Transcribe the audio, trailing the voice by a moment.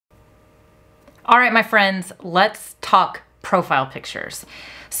All right, my friends, let's talk profile pictures.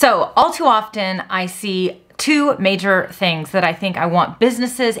 So all too often I see two major things that I think I want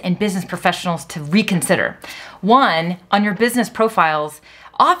businesses and business professionals to reconsider. One, on your business profiles,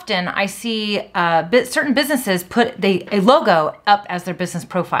 often I see certain businesses put a logo up as their business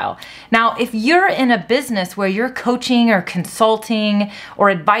profile. Now, if you're in a business where you're coaching or consulting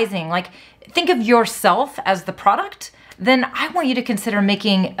or advising, like think of yourself as the product, then I want you to consider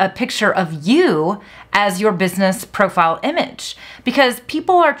making a picture of you as your business profile image, because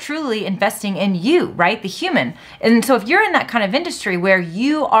people are truly investing in you, right? The human. And so if you're in that kind of industry where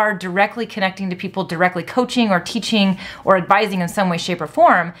you are directly connecting to people, directly coaching or teaching or advising in some way, shape, or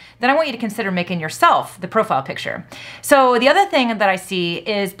form, then I want you to consider making yourself the profile picture. So the other thing that I see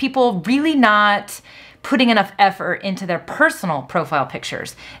is people really not putting enough effort into their personal profile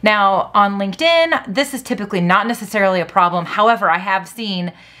pictures. Now, on LinkedIn, this is typically not necessarily a problem. However, I have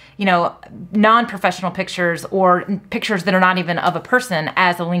seen, non-professional pictures or pictures that are not even of a person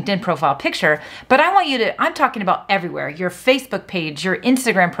as a LinkedIn profile picture. But I'm talking about everywhere. Your Facebook page, your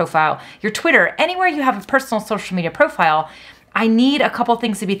Instagram profile, your Twitter, anywhere you have a personal social media profile, I need a couple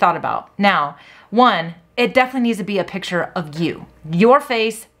things to be thought about. Now, one, it definitely needs to be a picture of you, your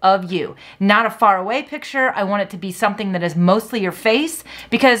face of you, not a far away picture. I want it to be something that is mostly your face,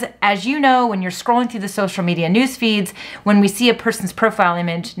 because as you know, when you're scrolling through the social media news feeds, when we see a person's profile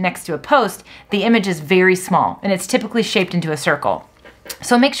image next to a post, the image is very small and it's typically shaped into a circle.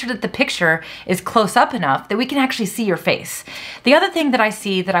 So make sure that the picture is close up enough that we can actually see your face. The other thing that I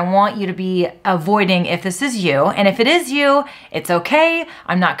see that I want you to be avoiding, if this is you, and if it is you, it's okay.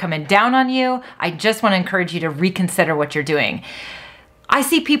 I'm not coming down on you. I just want to encourage you to reconsider what you're doing. I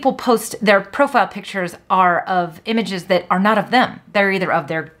see people post their profile pictures are of images that are not of them. They're either of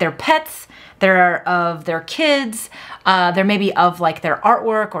their pets, they're of their kids, they're maybe of like their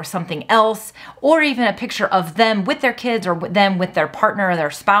artwork or something else, or even a picture of them with their kids or them with their partner or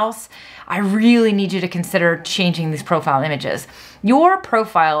their spouse. I really need you to consider changing these profile images. Your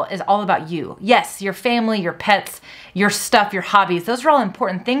profile is all about you. Yes, your family, your pets, your stuff, your hobbies, those are all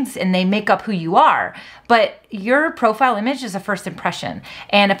important things and they make up who you are. But your profile image is a first impression.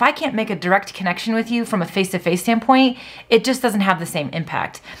 And if I can't make a direct connection with you from a face-to-face standpoint, it just doesn't have the same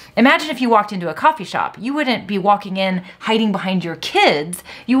impact. Imagine if you walked into a coffee shop. You wouldn't be walking in hiding behind your kids.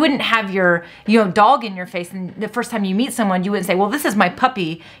 You wouldn't have your dog in your face, and the first time you meet someone, you wouldn't say, well, this is my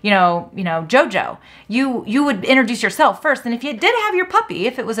puppy, Jojo. You would introduce yourself first. And if you did have your puppy,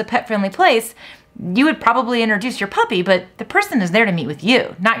 if it was a pet-friendly place, you would probably introduce your puppy, but the person is there to meet with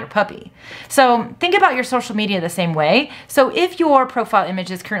you, not your puppy. So think about your social media the same way. So if your profile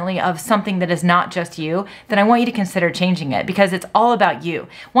image is currently of something that is not just you, then I want you to consider changing it, because it's all about you.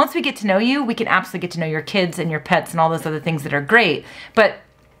 Once we get to know you, we can absolutely get to know your kids and your pets and all those other things that are great. But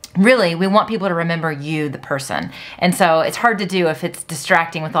really, we want people to remember you, the person. And so it's hard to do if it's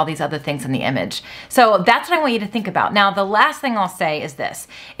distracting with all these other things in the image. So that's what I want you to think about. Now, the last thing I'll say is this.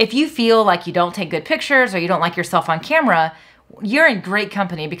 If you feel like you don't take good pictures or you don't like yourself on camera, you're in great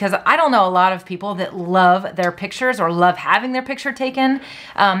company, because I don't know a lot of people that love their pictures or love having their picture taken,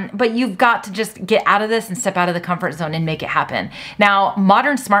 but you've got to just get out of this and step out of the comfort zone and make it happen. Now,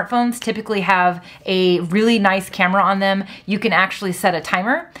 modern smartphones typically have a really nice camera on them. You can actually set a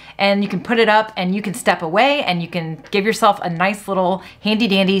timer and you can put it up and you can step away and you can give yourself a nice little handy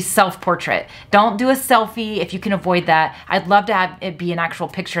dandy self-portrait. Don't do a selfie if you can avoid that. I'd love to have it be an actual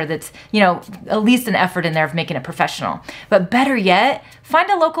picture that's, at least an effort in there of making it professional. But better yet, find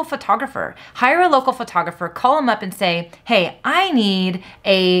a local photographer. Hire a local photographer, call them up and say, hey, I need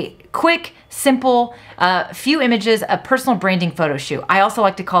a quick, simple, few images, a personal branding photo shoot. I also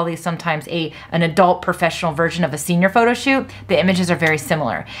like to call these sometimes an adult professional version of a senior photo shoot. The images are very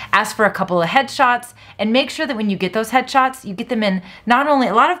similar. Ask for a couple of headshots and make sure that when you get those headshots, you get them in not only,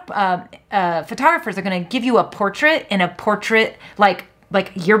 a lot of photographers are gonna give you a portrait in a portrait like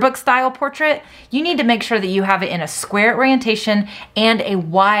yearbook style portrait. You need to make sure that you have it in a square orientation and a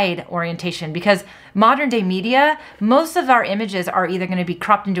wide orientation, because modern day media, most of our images are either going to be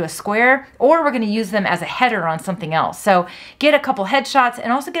cropped into a square or we're going to use them as a header on something else. So get a couple headshots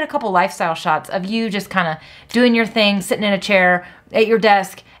and also get a couple lifestyle shots of you just kind of doing your thing, sitting in a chair at your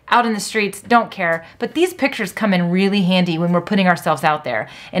desk, out in the streets, don't care. But these pictures come in really handy when we're putting ourselves out there.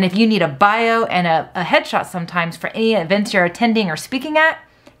 And if you need a bio and a headshot sometimes for any events you're attending or speaking at,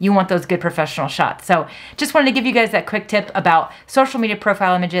 you want those good professional shots. So just wanted to give you guys that quick tip about social media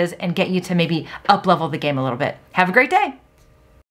profile images and get you to maybe up level the game a little bit. Have a great day.